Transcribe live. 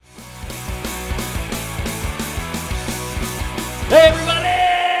Hey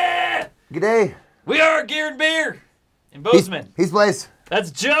everybody! G'day. We are Gear and Beer in Bozeman. He's Blaze. That's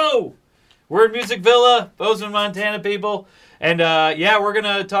Joe. We're in Music Villa, Bozeman, Montana, people. And yeah, we're going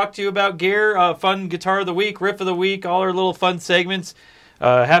to talk to you about gear, fun guitar of the week, riff of the week, all our little fun segments,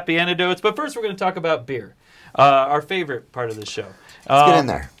 happy anecdotes. But first we're going to talk about beer, our favorite part of the show. Let's get in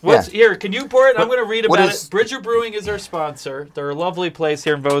there. Here, can you pour it? I'm going to read about it. Bridger Brewing is our sponsor. They're a lovely place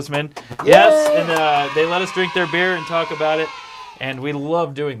here in Bozeman. Yes, and they let us drink their beer and talk about it. And we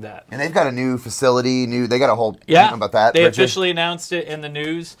love doing that. And they've got a new facility. They got a whole about that. They Bridger. officially announced it in the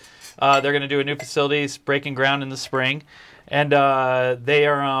news. They're going to do a new facility, breaking ground in the spring, and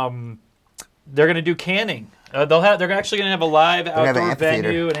they're going to do canning. They're actually going to have a live outdoor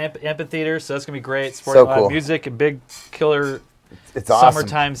venue and amphitheater, so that's going to be great. Sporting live music and big killer it's awesome.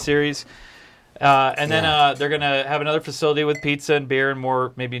 summertime series. And then they're going to have another facility with pizza and beer and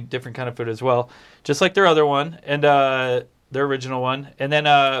more, maybe different kind of food as well, just like their other one. And their original one, and then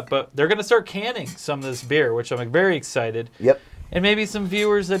but they're going to start canning some of this beer, which I'm very excited. Yep. And maybe some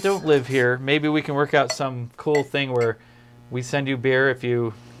viewers that don't live here, maybe we can work out some cool thing where we send you beer if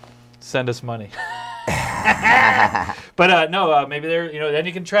you send us money. But no, maybe then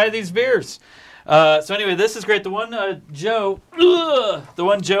you can try these beers. So anyway, this is great. The one Joe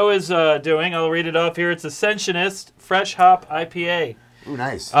is doing, I'll read it off here. It's Ascensionist Fresh Hop IPA. Ooh,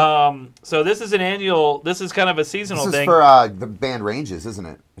 nice. So this is an annual. This is kind of a seasonal thing. This is for the band Ranges, isn't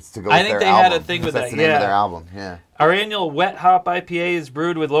it? It's to go with I think their they album. had a thing with That's that. the name of their album. Yeah. Our annual Wet Hop IPA is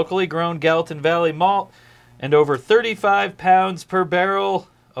brewed with locally grown Gallatin Valley malt and over 35 pounds per barrel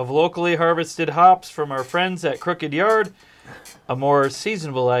of locally harvested hops from our friends at Crooked Yard. A more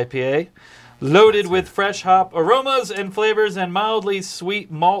seasonable IPA, loaded with fresh hop aromas and flavors and mildly sweet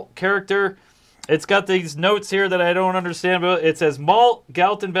malt character. It's got these notes here that I don't understand, but it says malt,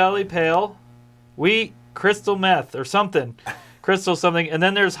 Gallatin Valley Pale, wheat, crystal meth, or something. Crystal something. And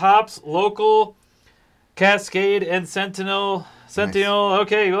then there's hops, local, Cascade, and Sentinel. Nice.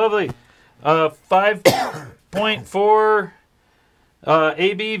 Okay, lovely. 5.4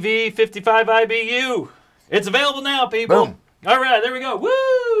 ABV, 55 IBU. It's available now, people. Boom. All right, there we go.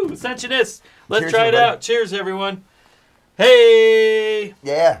 Woo! Ascensionist. Let's Cheers, try it everybody. out. Cheers, everyone. Hey!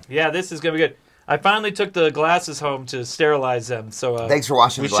 Yeah. Yeah, this is going to be good. I finally took the glasses home to sterilize them. So Thanks for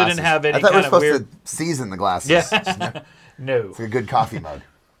washing the glasses. We shouldn't have any I thought we kind were of supposed weird... to season the glasses. Yeah. No. It's like a good coffee mug.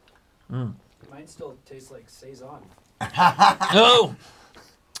 Mine still tastes like Saison. Oh.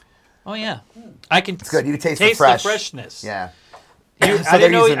 Oh, yeah. I can It's good. You can taste the fresh. freshness. Yeah.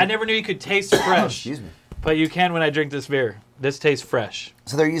 I never knew you could taste fresh. Excuse me. But you can when I drink this beer. This tastes fresh.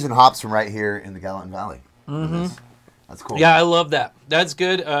 So they're using hops from right here in the Gallatin Valley. Mm-hmm. That's cool. Yeah, I love that. That's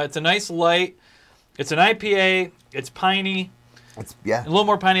good. It's a nice light. It's an IPA. It's piney. It's A little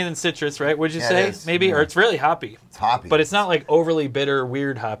more piney than citrus, right? Would you Yeah, say? it is. Maybe? Yeah. Or it's really hoppy. It's hoppy. But it's not like overly bitter,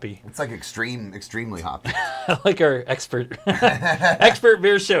 weird hoppy. It's like extremely hoppy. Like our expert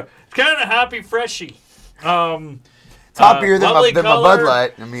beer show. It's kind of hoppy, freshy. It's hoppier than lovely my color. Bud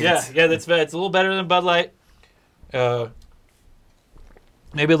Light. I mean, Yeah, it's a little better than Bud Light.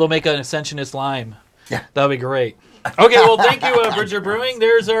 Maybe they'll make an Ascensionist lime. Yeah. That'll be great. Okay, well, thank you, Bridger Brewing.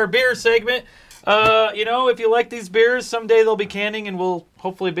 There's our beer segment. If you like these beers, someday they'll be canning, and we'll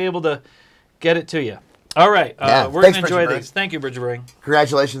hopefully be able to get it to you. All right, Yeah. we're Thanks, going to enjoy Bridger these. Thank you, Bridger Brewing.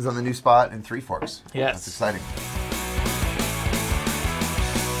 Congratulations on the new spot in Three Forks. Yes. That's exciting.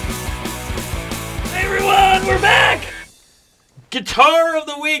 Hey, everyone, we're back! Guitar of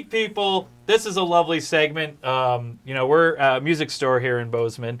the week, people. This is a lovely segment. We're a music store here in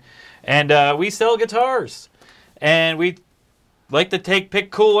Bozeman, and we sell guitars. And we like to pick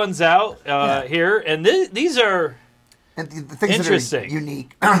cool ones out here. And these are And the things interesting.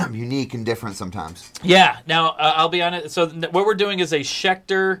 that are unique and different sometimes. Yeah. Now, I'll be honest. So what we're doing is a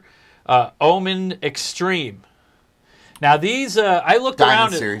Schecter Omen Extreme. Now, these, I looked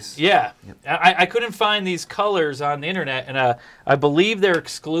Diamond around. series. Yeah. Yep. I couldn't find these colors on the internet, and I believe they're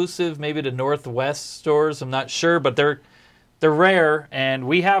exclusive maybe to Northwest stores. I'm not sure, but they're rare, and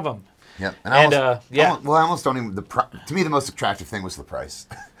we have them. Yep. And, I almost don't even. To me, the most attractive thing was the price.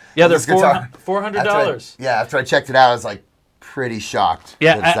 Yeah, they're This guitar- $400. After I checked it out, I was like pretty shocked.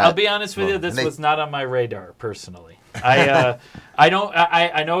 Yeah, I'll be honest with you. This was not on my radar personally. I know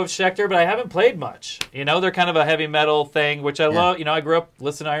of Schecter, but I haven't played much. They're kind of a heavy metal thing, which I love. I grew up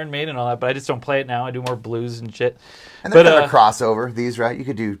listening to Iron Maiden and all that, but I just don't play it now. I do more blues and shit. And they're kind of a crossover. These, right? You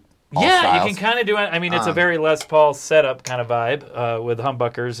could do. All styles. You can kind of do it. I mean, it's a very Les Paul setup kind of vibe with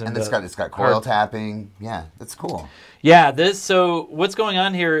humbuckers and it's got coil tapping. Yeah, that's cool. Yeah, so what's going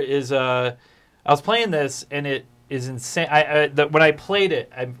on here is I was playing this and it is insane. When I played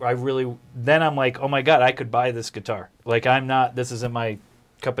it, I really then I'm like, oh my god, I could buy this guitar. Like this isn't my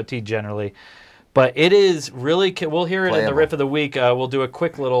cup of tea generally, but it is really. We'll hear it in the riff of the week. We'll do a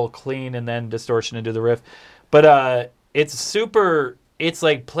quick little clean and then distortion and do the riff, but it's super. It's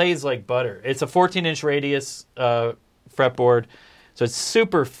like plays like butter. It's a 14-inch radius fretboard. So it's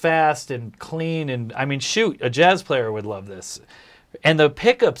super fast and clean, and I mean, shoot, a jazz player would love this. And the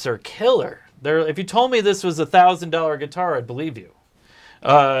pickups are killer. If you told me this was $1,000 guitar, I'd believe you.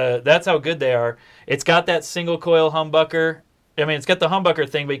 That's how good they are. It's got that single coil humbucker. I mean, it's got the humbucker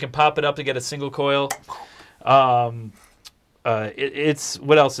thing, but you can pop it up to get a single coil. It's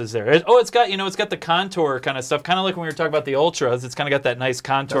what else is there? It's got the contour kind of stuff, kind of like when we were talking about the Ultras. It's kind of got that nice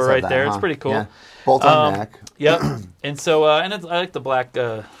contour right there. It's pretty cool. Yeah. Bolt on neck. Yep. And so, I like the black,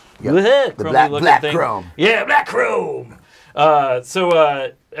 the black thing. chrome. Yeah, black chrome. But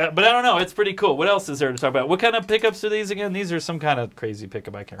I don't know. It's pretty cool. What else is there to talk about? What kind of pickups are these again? These are some kind of crazy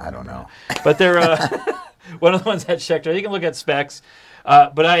pickup. I can't remember. I don't know. But they're one of the ones at Schecter. You can look at specs.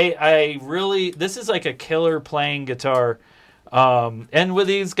 But I really, this is like a killer playing guitar. And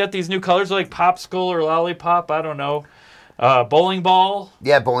with got these new colors like popsicle or lollipop. I don't know. Bowling ball.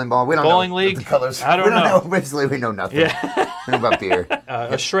 Yeah, bowling ball. We don't bowling know league. The colors. I don't know. Basically, we know nothing. Yeah. We know about beer.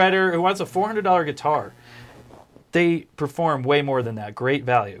 A shredder who wants a $400 guitar. They perform way more than that. Great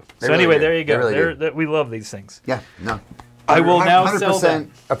value. So anyway, there you go. Really we love these things. Yeah. No. I will now sell them. 100%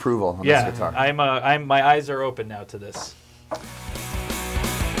 approval on this guitar. My eyes are open now to this.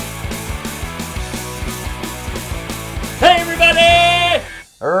 Hey everybody!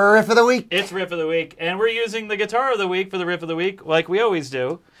 Riff of the week. It's Riff of the Week, and we're using the guitar of the week for the Riff of the Week, like we always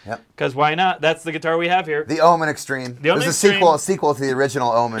do. Yep. Because why not? That's the guitar we have here. The Omen Extreme. The Omen This is Extreme. a sequel to the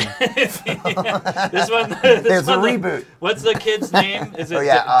original Omen. This one. It's a reboot. What's the kid's name? Is it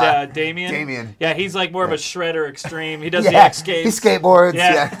Damien? Damien. Yeah, he's like more of a shredder extreme. He does the X-Skates. He skateboards.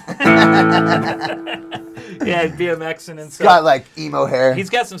 Yeah. Yeah, BMXing and stuff. He's got like emo hair. He's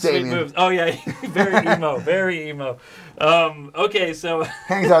got some sweet moves. Oh yeah, very emo, very emo. Okay, so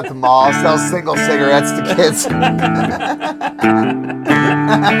hangs out at the mall, sells single cigarettes to kids.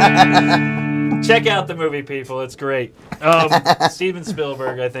 Check out the movie, people. It's great. Steven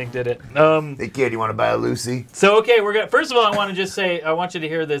Spielberg, I think, did it. Hey kid, you want to buy a Lucy? So okay, first of all, I want to just say I want you to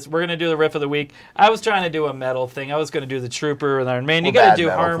hear this. We're gonna do the riff of the week. I was trying to do a metal thing. I was gonna do the Trooper and Iron Man. You got to do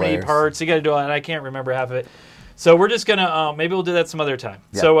harmony parts. You got to do all that. I can't remember half of it. So we're just gonna maybe we'll do that some other time.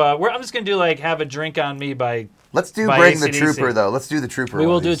 Yeah. So I'm just gonna do like Have a Drink on Me by. Let's bring the Trooper though. Let's do the Trooper. We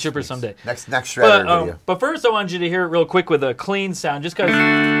will do the Trooper someday. Next shredder video. But first, I want you to hear it real quick with a clean sound, just because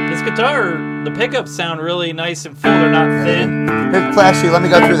this guitar, the pickups sound really nice and full. They're not thin. Here, Flashy, let me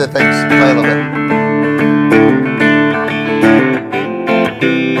go through the things. Play a little bit.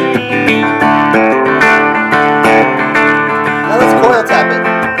 Now let's coil tap it.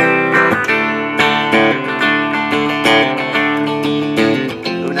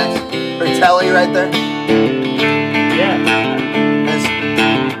 Ooh, nice. Pretty telly right there.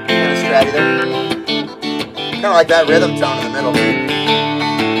 Kind of like that rhythm tone in the middle.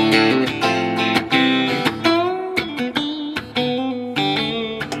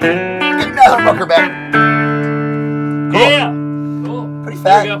 Get another Booker back. Cool. Yeah. Cool. Pretty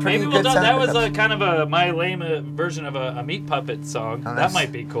fat. Maybe we'll do that. Was kind of my lame version of a Meat Puppet song. Oh, nice. That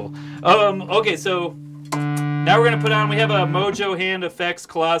might be cool. Okay, so now we're gonna put on. We have a Mojo Hand Effects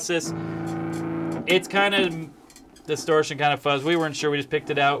Colossus. It's kind of distortion, kind of fuzz. We weren't sure. We just picked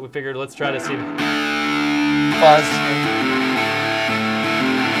it out. We figured let's try to see. Fuzz.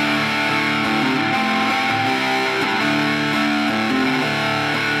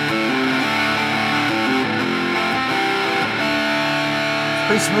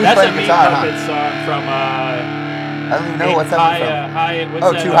 Pretty smooth. That's playing a guitar, Meat Puppet song from. I don't even know what's that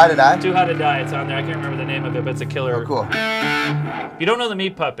from. Too High to Die? Too High to Die. It's on there. I can't remember the name of it, but it's a killer. Oh, cool. If you don't know the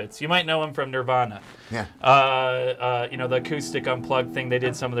Meat Puppets, you might know them from Nirvana. Yeah. The acoustic unplugged thing. They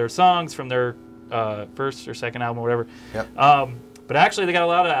did some of their songs from their first or second album or whatever. Yep. But actually, they got a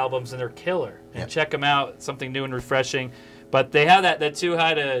lot of albums, and they're killer. And check them out. Something new and refreshing. But they have that Too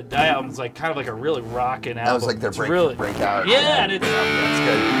High to Die album. It's like kind of like a really rocking album. That was like their breakout. Yeah, and that's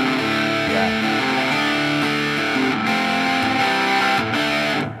good. Yeah.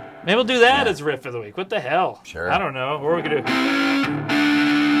 Maybe we'll do that as riff of the week. What the hell? Sure. I don't know. What are we gonna do?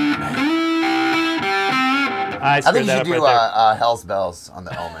 I think you should do Hell's Bells on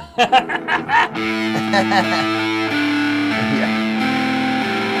the Omen.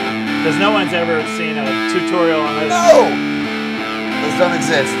 Yeah. Because no one's ever seen a tutorial on this. No! Those don't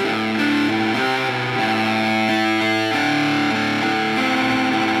exist.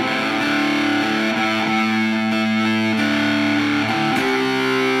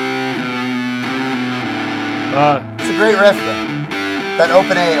 It's a great riff. That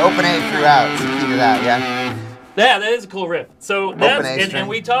open A throughout. It's the key to that, yeah. Yeah, that is a cool riff. So that's A string. and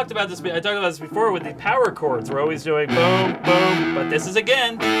we talked about this. I talked about this before with the power chords. We're always doing boom, boom, but this is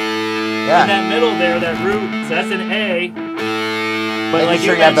again in Yeah. that middle there, that root. So that's an A. But Making like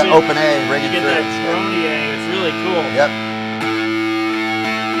sure you you have the mentioned, open A you ringing get through. that drony A. It's really cool. Yep.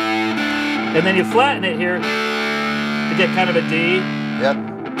 And then you flatten it here to get kind of a D, Yep.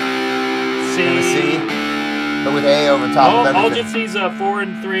 C. And a C. But with A over top of All everything. just these 4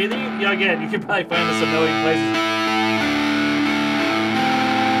 and 3. Yeah, again, you can probably find this a million places.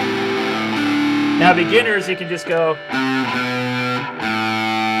 Now, beginners, you can just go,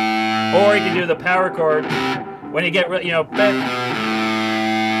 or you can do the power chord when you get,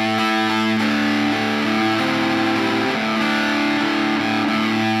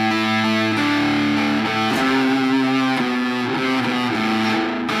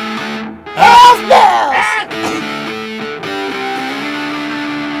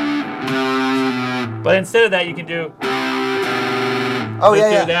 But instead of that, you can do. Oh, just yeah,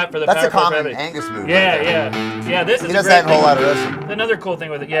 do yeah. that for the That's power a chord common for everything. Angus move. Yeah, right there. yeah. This is He a does great that in a whole thing. lot of roasting. Another cool thing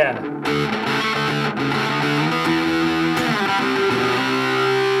with it, yeah.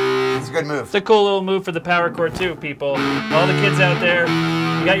 It's a good move. It's a cool little move for the power chord too, people. All the kids out there,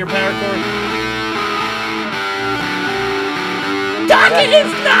 you got your power chord?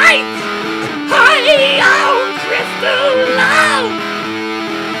 Darkest night, high on crystal love,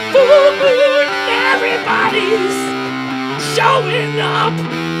 full moon, everybody's showing up.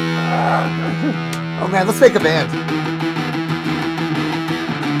 Oh, man, let's make a band.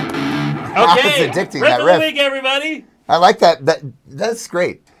 Okay, It's addicting, riff that of the riff. week, everybody. I like that. That's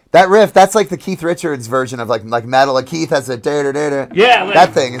great. That riff, that's like the Keith Richards version of like metal. Like Keith has a da-da-da-da. Yeah, like-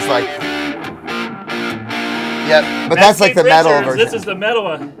 that thing is like. Yep, but that's like Keith the metal Richards. version. This is the metal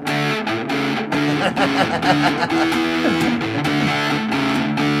one.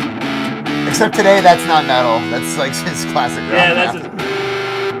 Except today, that's not metal. That's like just classic rock. Yeah, that's now.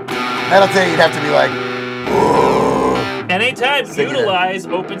 a, Metal today, you'd have to be like, anytime Singing it. utilize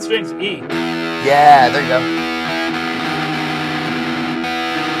open strings. E. yeah, there you go.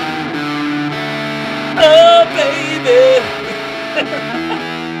 Oh, baby.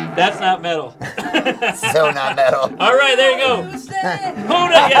 That's not metal. So not metal. All right, there you go.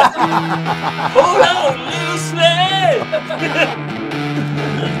 Hold on, yeah. Hold on, loosely.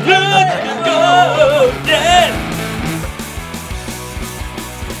 Good to go, yeah.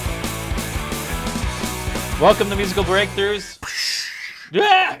 Welcome to Musical Breakthroughs.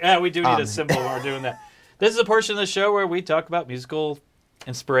 Yeah, we do need a symbol when we're doing that. This is a portion of the show where we talk about musical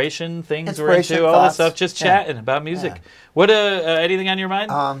inspiration, things we're Inspiration, into, all this thoughts. stuff, just Yeah. chatting about music. Yeah. What, anything on your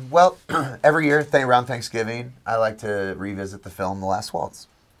mind? Well, every year around Thanksgiving, I like to revisit the film The Last Waltz,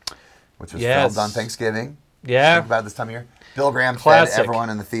 which was Yes. filmed on Thanksgiving. Yeah. Think about this time of year. Bill Graham Classic. fed everyone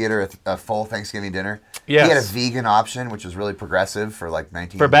in the theater a full Thanksgiving dinner. Yes. He had a vegan option, which was really progressive for like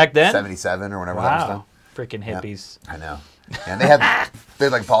 1977 For back then? or whenever that was done. Wow. Freaking hippies. I know. And they had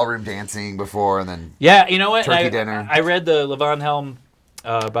like ballroom dancing before, and then Yeah, you know what? Turkey I, dinner. I read the Levon Helm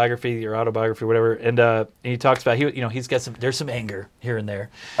biography or autobiography, whatever, and he talks about he's got there's some anger here and there.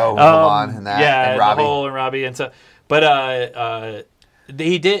 Levon and that, yeah, and Robbie. the whole and Robbie and so, but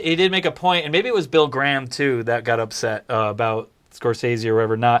he did make a point, and maybe it was Bill Graham too that got upset about Scorsese or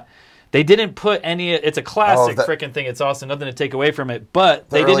whatever. They didn't put any. It's a classic freaking thing. It's awesome. Nothing to take away from it. But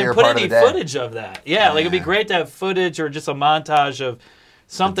they earlier didn't put part of any the day. footage of that. Yeah, like it'd be great to have footage or just a montage of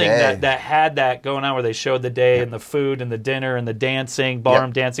something day. that had that going on where they showed the day and the food and the dinner and the dancing,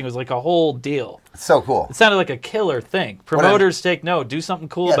 ballroom dancing. It was like a whole deal. It's so cool. It sounded like a killer thing. Promoters take note. Do something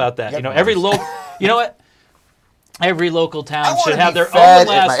cool Yeah, about that. yeah, You know, every promoters. local. You know what? Every local town wanna should have be their fed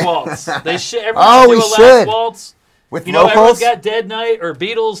own at last my- waltz. They should. Oh, Everyone we should do a last should. waltz. With You know, everyone's locals, got Dead Night or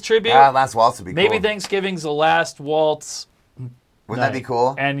Beatles tribute. Last Waltz would be Maybe cool. Thanksgiving's the last waltz. Wouldn't that be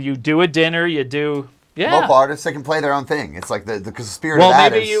cool? And you do a dinner. You do Local artists, they can play their own thing. It's like the spirit Well, of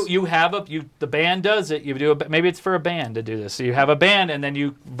that maybe is... you have the band does it. You do maybe it's for a band to do this. So you have a band, and then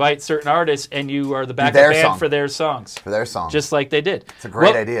you invite certain artists, and you are the backup their band song. for their songs. For their song. Just like they did. It's a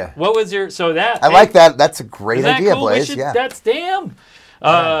great idea. What was your I like that. That's a great Isn't that idea, cool? Blaze. That's damn.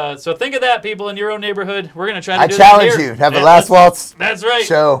 So think of that, people in your own neighborhood. We're gonna try to I do challenge that here. you to have the Yeah, Last Waltz That's right.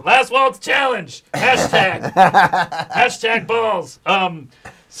 show. Last Waltz Challenge. Hashtag. Hashtag balls.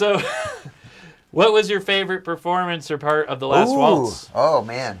 So, what was your favorite performance or part of the Last Waltz? Oh,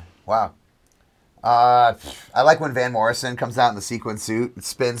 man. Wow. I like when Van Morrison comes out in the sequin suit and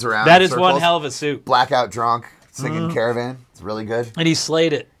spins around That in is one circles, hell of a suit. blackout drunk, singing Caravan. It's really good. And he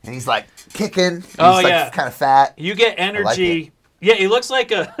slayed it. And he's like kicking. He's Oh, like yeah. kind of fat. You get energy. Yeah, he looks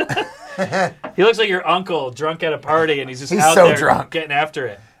like a He looks like your uncle drunk at a party, and he's just He's out so there drunk. getting after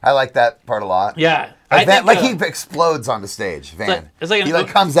it. I like that part a lot. Yeah, Like, I think, Van, he explodes on the stage. Van. it's like he an-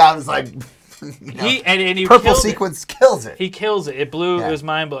 comes out and is like, you know, he and he purple kills it. sequence kills it. He kills it. It blew. Yeah. It was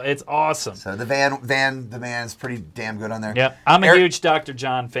mind blowing. It's awesome. So the man is pretty damn good on there. Yep, I'm a Eric- huge Dr.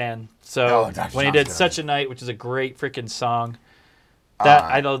 John fan. So Oh, Dr. when he John's did good. Such a Night, which is a great freaking song, that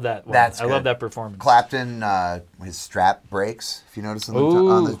I love that one. that's I love good. that performance. Clapton, his strap breaks. If you notice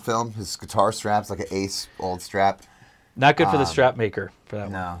on the film, his guitar strap's like an Ace old strap. Not good for the strap maker for that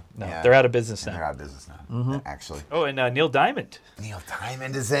one. No, yeah. They're out of business They're now. out of business now, actually. Oh, and Neil Diamond. Neil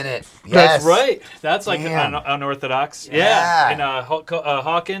Diamond is in it. Yes. That's right. That's like Damn. unorthodox. Yeah. And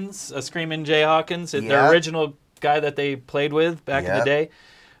Hawkins, Screaming Jay Hawkins, the Yeah. original guy that they played with back in the Yep. day.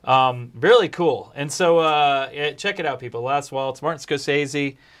 Really cool. And so check it out, people. Last Waltz, Martin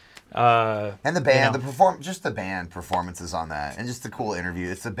Scorsese. And the band, You know. just the band performances on that, and just the cool interview.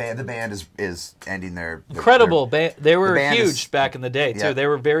 It's the band. The band is ending their Incredible. They were band huge is- back in the day, too. yeah. They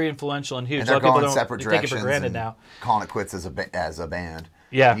were very influential and huge. and A lot they're of people going don't separate they take it directions for granted and now. calling it quits as a band.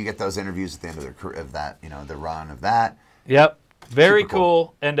 Yeah. And you get those interviews at the end of of that, the run of that. Yep. Very Super cool.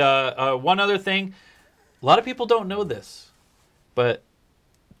 cool. And one other thing, a lot of people don't know this, but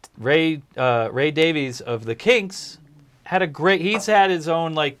Ray Davies of the Kinks had he's had his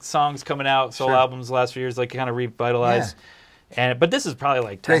own like songs coming out, solo Sure. albums the last few years, like kind of revitalized. But this is probably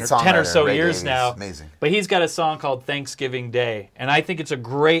like 10 Great or songwriter, so Ray years Davies. now. Amazing. But he's got a song called Thanksgiving Day, and I think it's a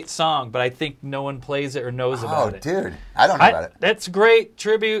great song, but I think no one plays it or knows Oh, about it. dude, I don't know about it. That's great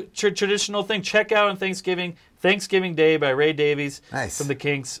tribute, traditional thing. Check out on Thanksgiving Day by Ray Davies Nice. from the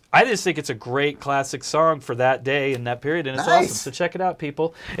Kinks. I just think it's a great classic song for that day and that period, and it's Nice. awesome. So check it out,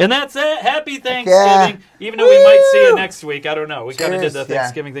 people. And that's it. Happy Thanksgiving. Yeah. Even though we might see Woo! it next week, I don't know. We kind of did Cheers, the yeah.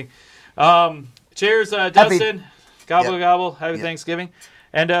 Thanksgiving thing. Cheers, Dustin. Gobble Yep. gobble. Happy Yep. Thanksgiving.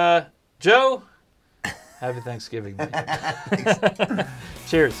 And Joe. Happy Thanksgiving.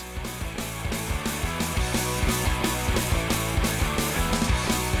 Cheers.